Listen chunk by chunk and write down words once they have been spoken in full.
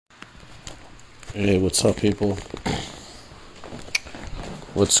Hey, what's up, people?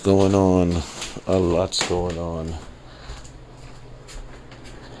 What's going on? A lot's going on.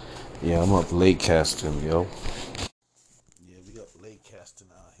 Yeah, I'm up late casting, yo. Yeah, we up late casting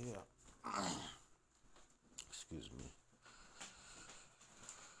out here. Excuse me.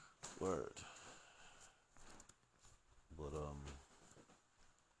 Word. But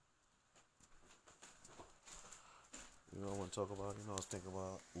I want to talk about. I was thinking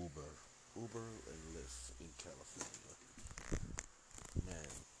about Uber and Lyft in California. Man,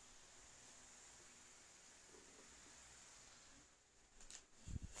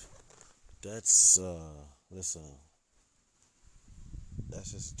 that's listen.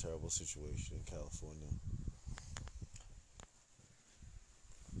 That's just a terrible situation in California.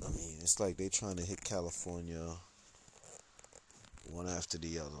 I mean, it's like they trying to hit California one after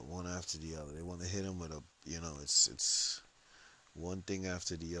the other, one after the other. They want to hit them with a, it's one thing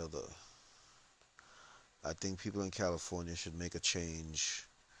after the other. I think people in California should make a change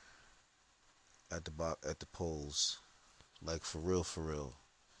at the polls, like for real, for real.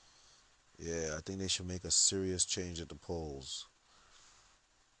 Yeah, I think they should make a serious change at the polls.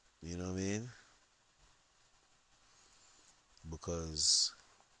 You know what I mean? Because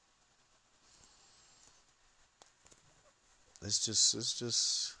it's just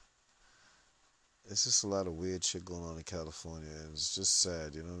a lot of weird shit going on in California, and it's just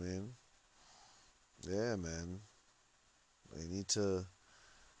sad. You know what I mean? Yeah, man. They need to.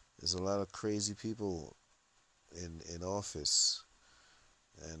 There's a lot of crazy people in office,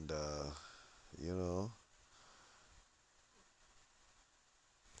 and you know,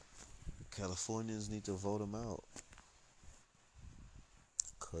 Californians need to vote them out.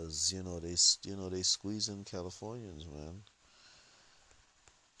 Cause they squeezing Californians, man.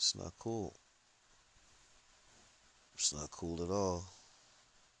 It's not cool. It's not cool at all.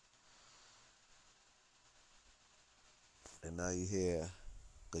 And now you hear,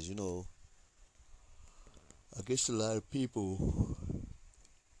 cause I guess a lot of people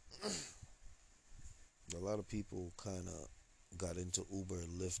kind of got into Uber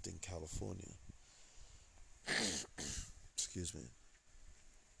and Lyft in California. Excuse me.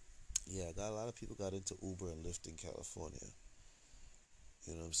 Yeah, I got a lot of people got into Uber and Lyft in California.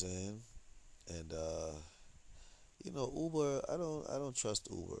 You know what I'm saying? And Uber. I don't trust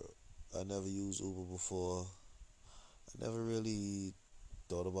Uber. I never used Uber before. I never really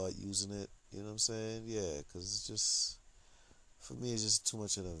thought about using it. You know what I'm saying? Yeah, because it's just, for me, it's just too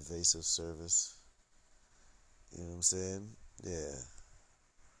much of an invasive service. You know what I'm saying? Yeah,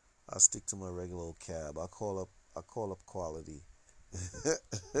 I stick to my regular old cab. I call up Quality.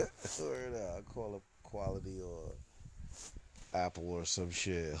 Word out. I call up Quality or Apple or some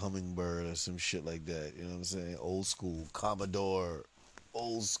shit, Hummingbird or some shit like that. You know what I'm saying? Old school Commodore,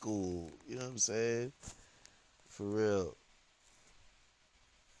 old school. You know what I'm saying? For real.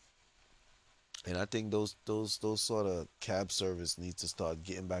 And I think those sort of cab service needs to start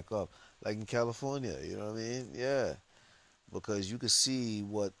getting back up, like in California. You know what I mean? Yeah, because you can see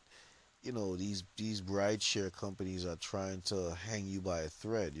what these rideshare companies are trying to hang you by a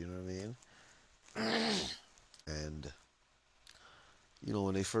thread. You know what I mean? And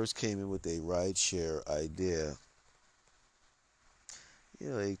when they first came in with a rideshare idea,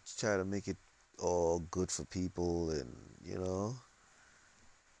 they try to make it all good for people, and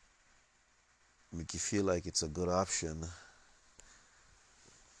make you feel like it's a good option.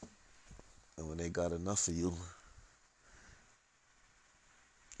 And when they got enough of you,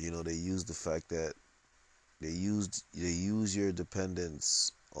 they use the fact that they use your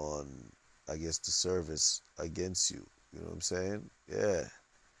dependence on, I guess, the service against you. You know what I'm saying? Yeah,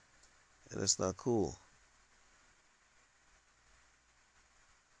 and it's not cool.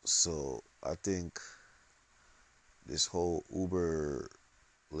 So I think this whole Uber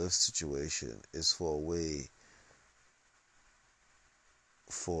Lyft situation is for a way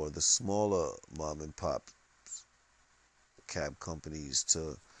for the smaller mom and pop cab companies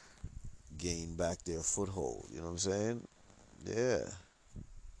to gain back their foothold. You know what I'm saying? Yeah,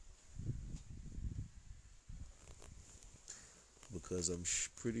 because I'm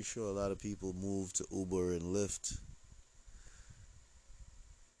pretty sure a lot of people move to Uber and Lyft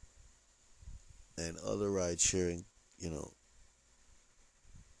and other ride sharing, you know,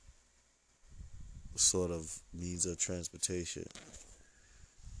 sort of means of transportation.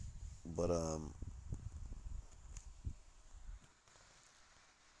 But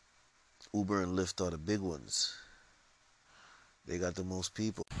Uber and Lyft are the big ones. They got the most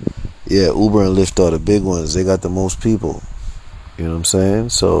people. Yeah, Uber and Lyft are the big ones. They got the most people. You know what I'm saying?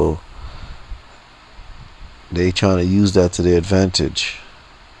 So they trying to use that to their advantage.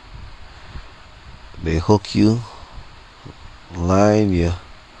 They hook you, line you,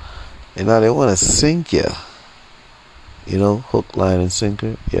 and now they want to sink you. You know, hook, line, and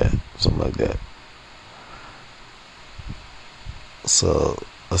sinker. Yeah, something like that. So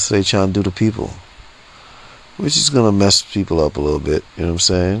that's what they trying to do to people, which is gonna mess people up a little bit. You know what I'm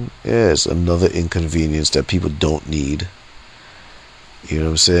saying? Yeah, it's another inconvenience that people don't need. You know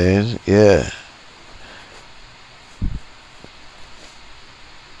what I'm saying? Yeah.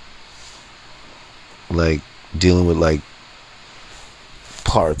 Like dealing with like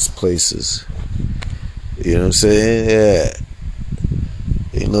parts, places. You know what I'm saying? Yeah.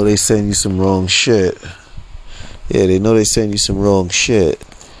 They know they send you some wrong shit. Yeah, they know they send you some wrong shit,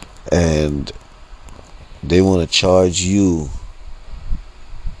 and they want to charge you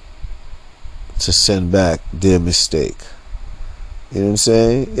to send back their mistake. You know what I'm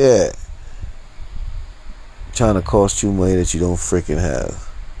saying? Yeah. Trying to cost you money that you don't freaking have.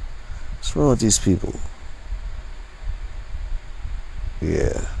 What's wrong with these people?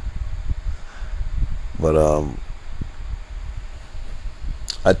 Yeah. But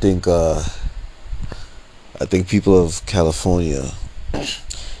I think people of California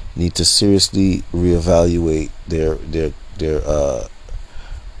need to seriously reevaluate their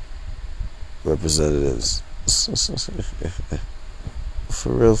representatives.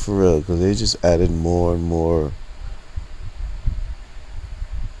 For real, because they just added more and more,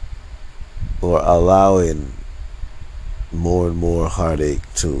 or allowing more and more heartache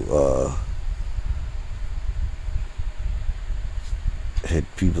to hit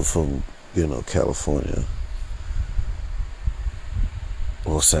people from, California,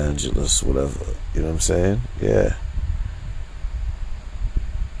 Los Angeles, whatever. You know what I'm saying? Yeah.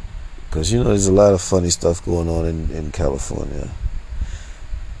 Because, there's a lot of funny stuff going on in California.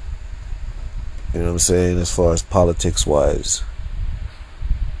 You know what I'm saying? As far as politics-wise.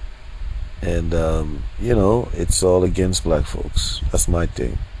 And, it's all against black folks. That's my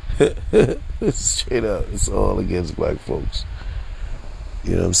thing. Straight up. It's all against black folks.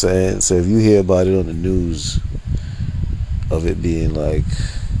 You know what I'm saying? So if you hear about it on the news, of it being like,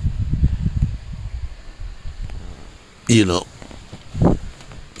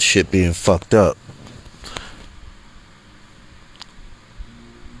 shit being fucked up.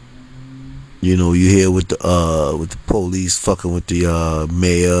 You hear with the police fucking with the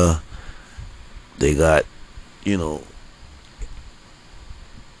mayor. They got,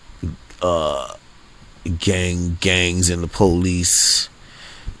 gangs in the police.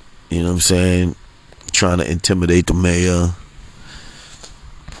 You know what I'm saying? Trying to intimidate the mayor.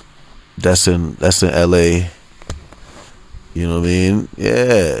 That's in LA. You know what I mean?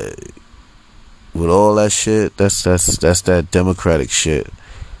 Yeah. With all that shit, that's that Democratic shit.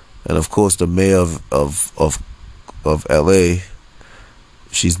 And of course the mayor of LA,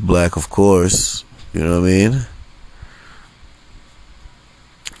 she's black, of course. You know what I mean?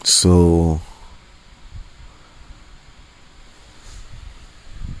 So,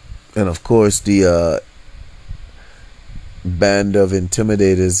 and of course the band of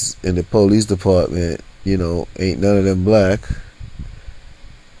intimidators in the police department, ain't none of them black.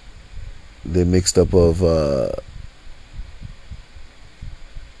 They're mixed up of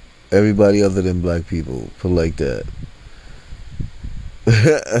everybody other than black people. Put it like that.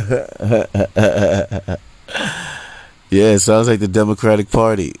 Yeah, it sounds like the Democratic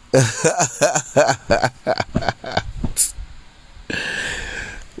Party.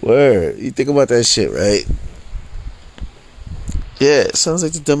 Word. You think about that shit, right? Yeah, it sounds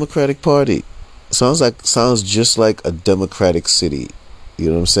like the Democratic Party. Sounds just like a democratic city. You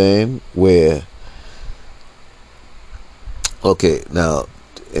know what I'm saying? Where, okay, now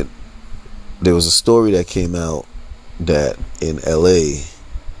there was a story that came out that in LA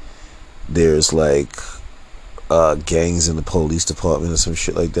there's like gangs in the police department or some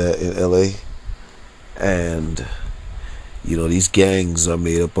shit like that in LA, and these gangs are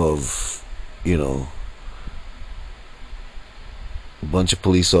made up of a bunch of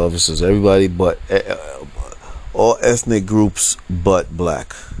police officers, everybody but all ethnic groups but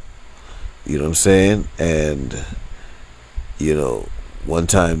black. You know what I'm saying? And one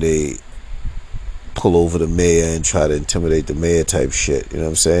time they pull over the mayor and try to intimidate the mayor type shit. You know what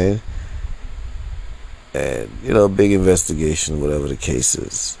I'm saying? And big investigation, whatever the case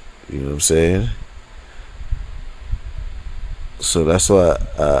is. You know what I'm saying? So that's why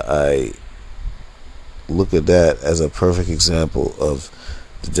I look at that as a perfect example of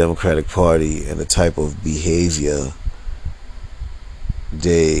the Democratic Party and the type of behavior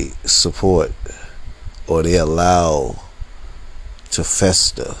they support or they allow to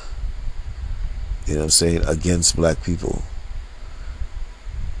fester, you know what I'm saying, against black people.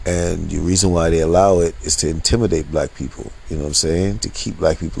 And the reason why they allow it is to intimidate black people. You know what I'm saying? To keep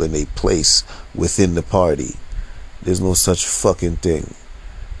black people in a place within the party. There's no such fucking thing.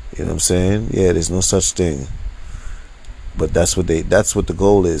 You know what I'm saying? Yeah, there's no such thing. But that's what the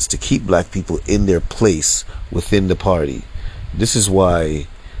goal is, to keep black people in their place within the party. This is why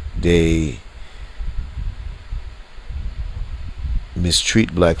they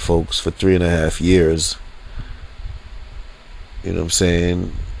mistreat black folks for 3.5 years. You know what I'm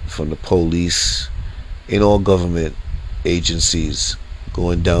saying? From the police, in all government agencies,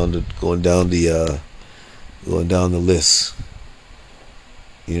 going down the list.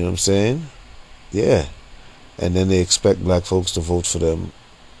 You know what I'm saying? Yeah. And then they expect black folks to vote for them,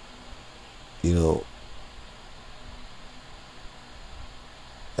 you know,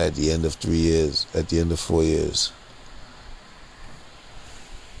 at the end of 3 years, at the end of 4 years,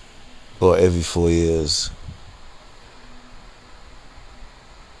 or every 4 years.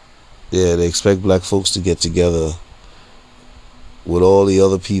 Yeah, they expect black folks to get together with all the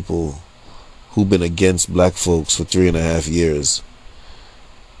other people who've been against black folks for 3.5 years.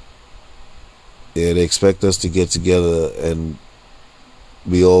 Yeah, they expect us to get together and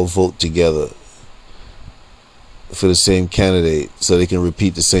we all vote together for the same candidate so they can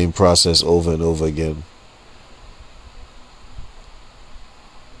repeat the same process over and over again.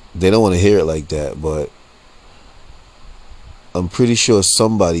 They don't want to hear it like that, but I'm pretty sure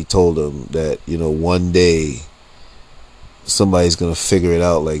somebody told them that, one day somebody's going to figure it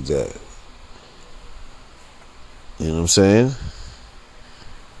out like that. You know what I'm saying?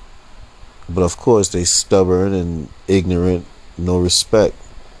 But of course, they stubborn and ignorant, no respect.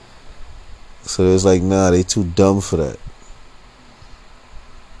 So it's like, nah, they too dumb for that.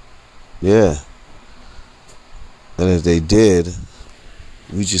 Yeah. And if they did,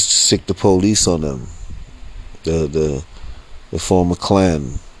 we just sick the police on them. The form a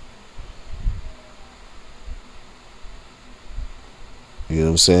Klan. You know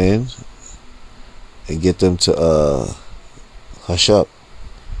what I'm saying? And get them to hush up.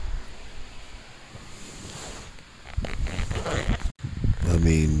 I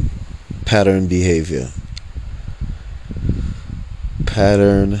mean, pattern behavior.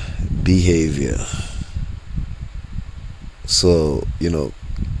 Pattern behavior. So,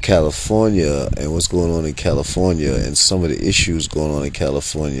 California and what's going on in California and some of the issues going on in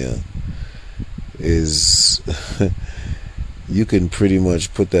California is you can pretty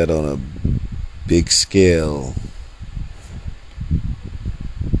much put that on a big scale,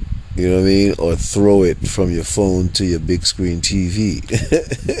 you know what I mean, or throw it from your phone to your big screen TV.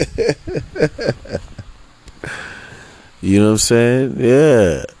 You know what I'm saying?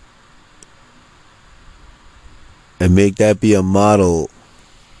 Yeah. And make that be a model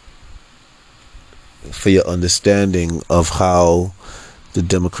for your understanding of how the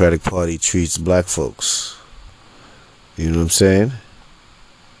Democratic Party treats black folks. You know what I'm saying?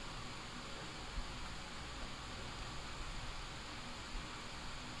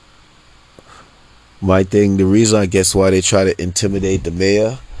 My thing, the reason I guess why they try to intimidate the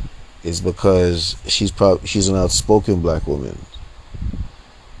mayor is because she's an outspoken black woman.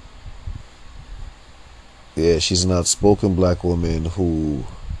 Yeah, she's an outspoken black woman who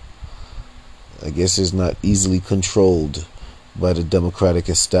I guess is not easily controlled by the Democratic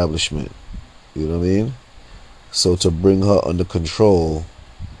establishment. You know what I mean? So to bring her under control,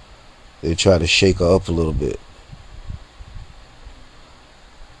 they try to shake her up a little bit.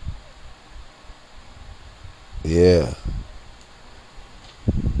 Yeah.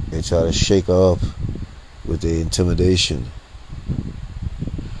 They try to shake her up with the intimidation.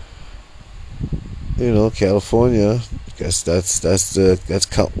 California, I guess that's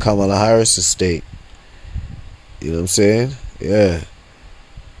Kamala Harris' state. You know what I'm saying? Yeah.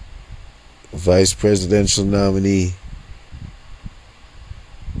 Vice presidential nominee.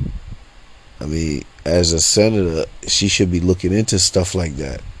 I mean, as a senator, she should be looking into stuff like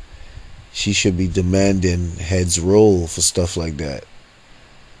that. She should be demanding heads roll for stuff like that.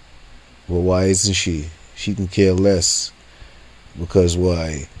 Well, why isn't she? She can care less. Because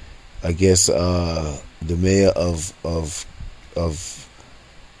why? I guess the mayor of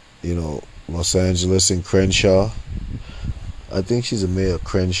Los Angeles and Crenshaw. I think she's a mayor of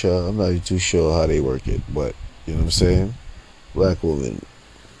Crenshaw. I'm not even too sure how they work it, but you know what I'm saying? Black woman,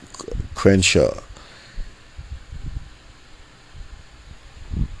 Crenshaw.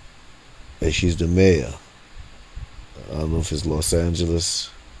 And she's the mayor. I don't know if it's Los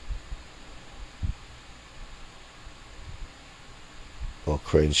Angeles or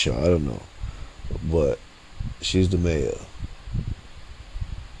Crenshaw. I don't know. But she's the mayor.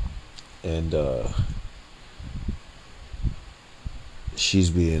 And she's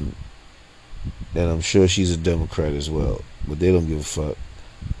being, and I'm sure she's a Democrat as well, but they don't give a fuck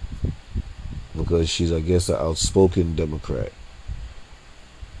because she's, I guess, an outspoken Democrat.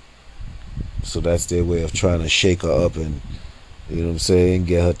 So that's their way of trying to shake her up and, you know what I'm saying,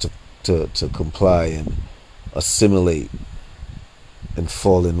 get her to comply and assimilate and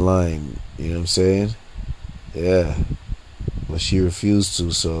fall in line. You know what I'm saying? Yeah. But she refused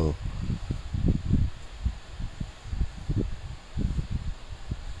to, so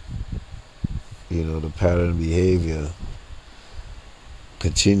the pattern of behavior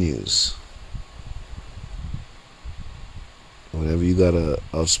continues. Whenever you got a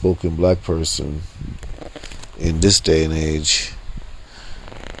outspoken black person in this day and age,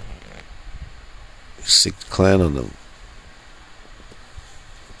 sick to clan on them.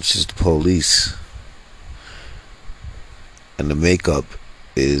 It's just the police. And the makeup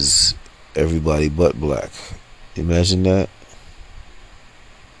is everybody but black. Imagine that.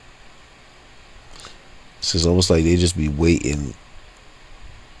 It's almost like they just be waiting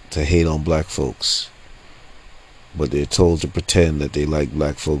to hate on black folks. But they're told to pretend that they like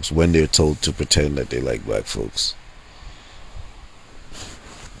black folks when they're told to pretend that they like black folks.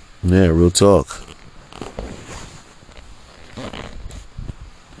 Yeah, real talk.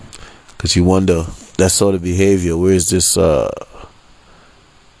 Because you wonder, that sort of behavior, where is this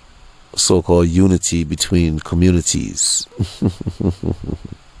so-called unity between communities?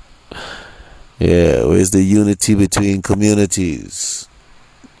 Yeah, where's the unity between communities?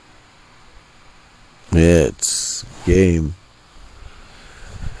 Yeah, it's game.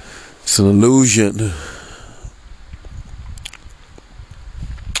 It's an illusion.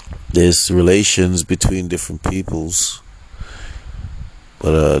 There's relations between different peoples,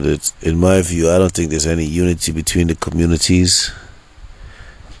 but in my view, I don't think there's any unity between the communities.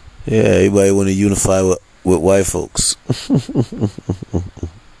 Yeah, everybody want to unify with white folks.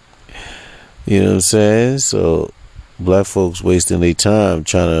 You know what I'm saying? So black folks wasting their time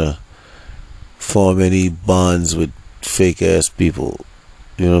trying to form any bonds with fake ass people.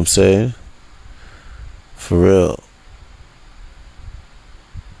 You know what I'm saying? For real.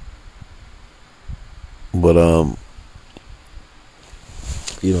 But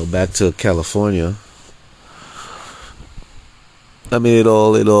back to California. I mean, it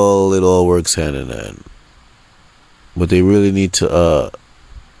all works hand in hand. But they really need to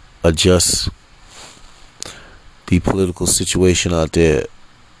adjust the political situation out there.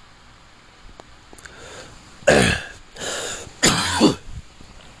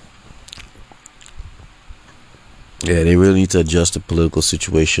 Yeah, they really need to adjust the political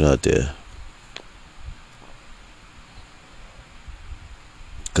situation out there.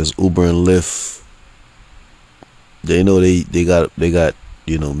 Because Uber and Lyft, they know they got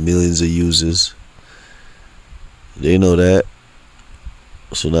millions of users. They know that.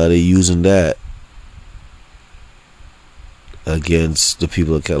 So now they're using that against the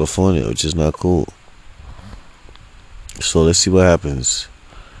people of California, which is not cool. So let's see what happens.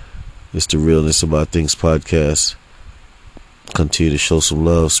 It's the Realness About Things podcast. Continue to show some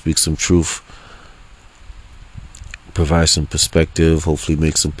love, speak some truth, provide some perspective, hopefully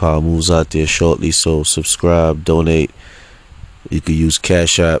make some power moves out there shortly. So subscribe, donate. You can use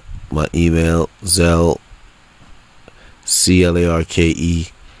Cash App, my email, Zelle,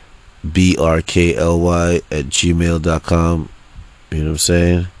 ClarkeBrkly@gmail.com. You know what I'm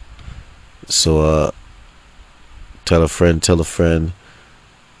saying? So tell a friend,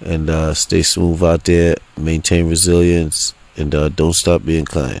 and stay smooth out there, maintain resilience, and don't stop being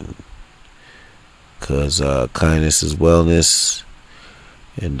kind. Because kindness is wellness,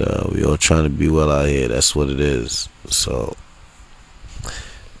 and we all trying to be well out here. That's what it is. So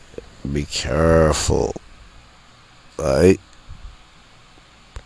be careful. Alright?